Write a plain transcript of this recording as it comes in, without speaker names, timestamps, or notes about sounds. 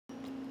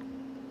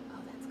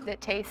It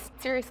tastes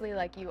seriously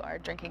like you are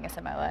drinking a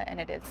Samoa,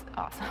 and it is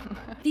awesome.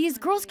 These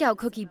Girl Scout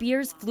cookie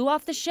beers flew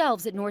off the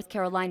shelves at North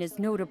Carolina's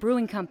Noda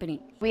Brewing Company.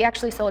 We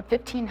actually sold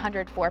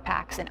 1,500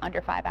 4-packs in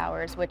under 5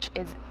 hours, which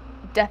is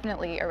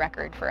definitely a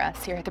record for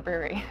us here at the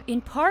brewery.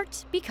 In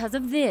part because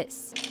of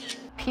this.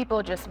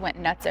 People just went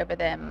nuts over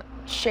them,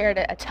 shared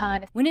it a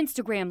ton. When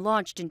Instagram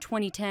launched in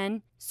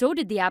 2010, so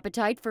did the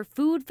appetite for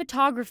food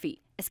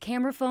photography, as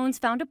camera phones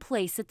found a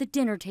place at the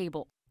dinner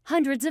table.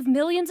 Hundreds of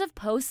millions of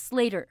posts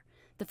later,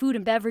 the food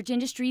and beverage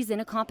industry is in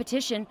a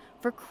competition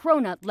for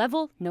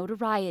cronut-level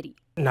notoriety.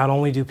 Not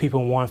only do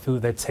people want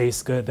food that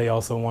tastes good, they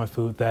also want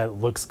food that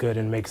looks good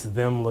and makes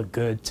them look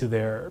good to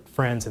their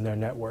friends and their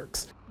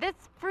networks. This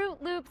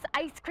Fruit Loops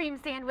ice cream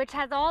sandwich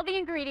has all the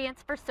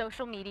ingredients for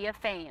social media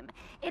fame.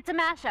 It's a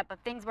mashup of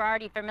things we're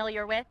already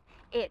familiar with.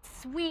 It's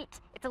sweet,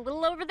 it's a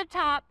little over the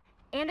top,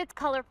 and it's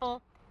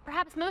colorful.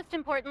 Perhaps most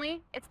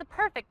importantly, it's the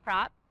perfect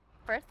prop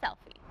for a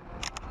selfie.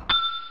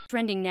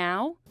 Trending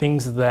now?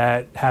 Things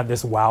that have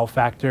this wow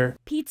factor.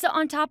 Pizza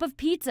on top of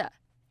pizza,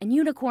 and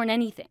unicorn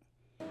anything.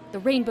 The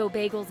Rainbow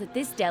Bagels at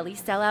this deli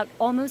sell out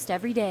almost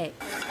every day.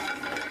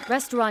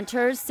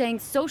 Restaurateurs saying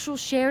social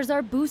shares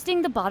are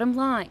boosting the bottom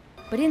line,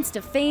 but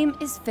Insta fame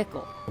is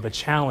fickle. The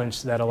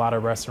challenge that a lot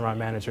of restaurant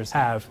managers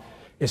have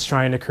is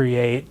trying to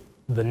create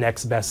the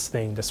next best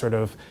thing to sort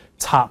of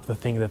top the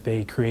thing that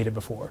they created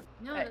before.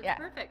 No, that's yeah.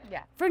 perfect.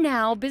 Yeah. For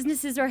now,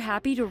 businesses are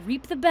happy to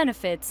reap the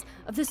benefits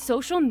of the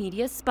social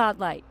media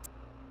spotlight.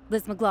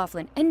 Liz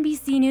McLaughlin,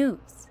 NBC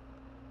News.